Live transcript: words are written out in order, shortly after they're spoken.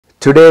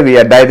Today we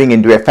are diving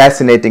into a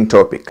fascinating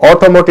topic: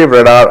 automotive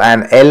radar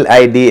and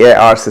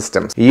LiDAR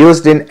systems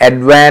used in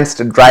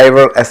Advanced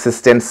Driver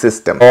Assistance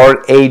System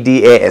or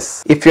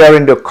ADAS. If you are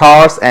into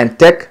cars and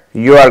tech,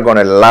 you are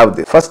gonna love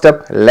this. First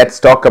up,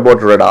 let's talk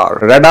about radar.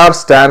 Radar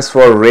stands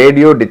for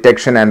radio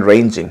detection and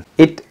ranging.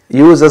 It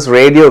uses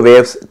radio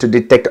waves to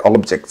detect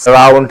objects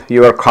around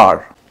your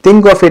car.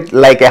 Think of it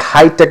like a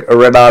high-tech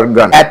radar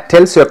gun that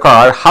tells your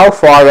car how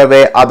far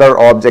away other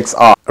objects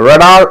are.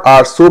 Radar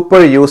are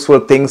super useful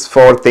things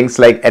for things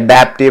like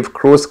adaptive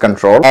cruise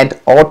control and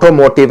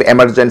automotive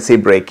emergency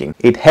braking.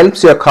 It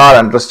helps your car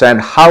understand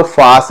how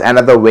fast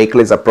another vehicle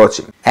is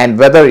approaching and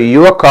whether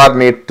your car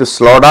needs to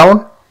slow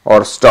down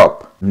or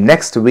stop.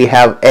 Next, we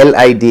have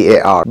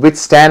LiDAR, which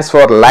stands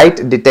for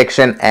light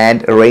detection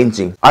and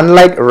ranging.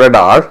 Unlike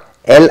radar,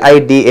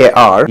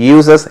 LiDAR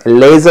uses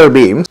laser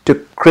beams to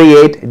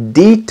create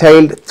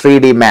detailed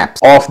 3D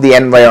maps of the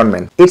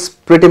environment. It's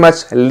pretty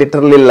much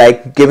literally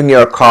like giving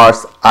your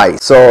car's eyes.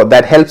 So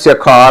that helps your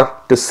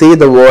car to see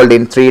the world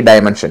in 3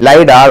 dimensions.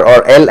 LiDAR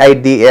or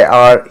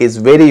LiDAR is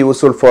very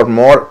useful for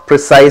more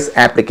precise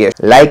applications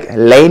like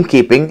lane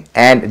keeping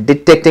and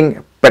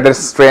detecting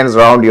pedestrians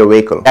around your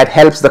vehicle. That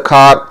helps the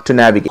car to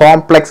navigate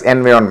complex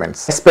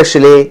environments,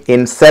 especially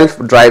in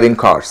self-driving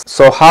cars.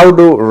 So how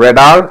do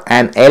radar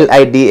and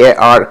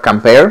LiDAR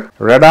compare?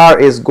 Radar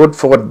is good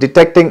for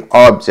detecting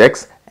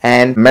objects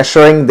and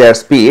measuring their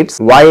speeds,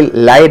 while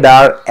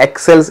LiDAR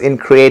excels in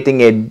creating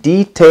a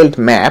detailed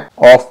map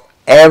of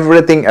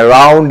everything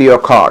around your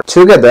car.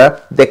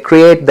 Together, they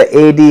create the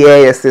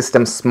ADAS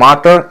system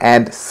smarter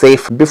and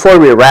safer. Before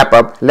we wrap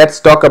up, let's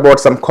talk about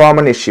some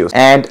common issues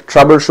and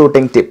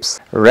troubleshooting tips.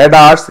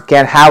 Radars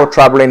can have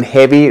trouble in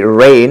heavy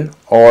rain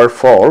or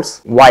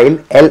falls, while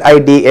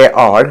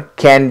LiDAR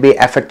can be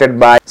affected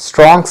by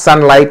strong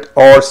sunlight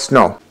or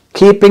snow.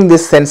 Keeping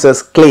these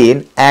sensors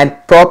clean and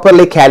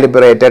properly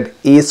calibrated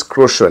is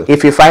crucial.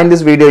 If you find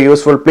this video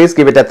useful, please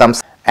give it a thumbs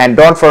up and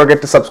don't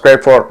forget to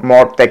subscribe for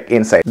more tech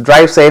insights.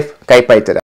 Drive safe, kai pai tara.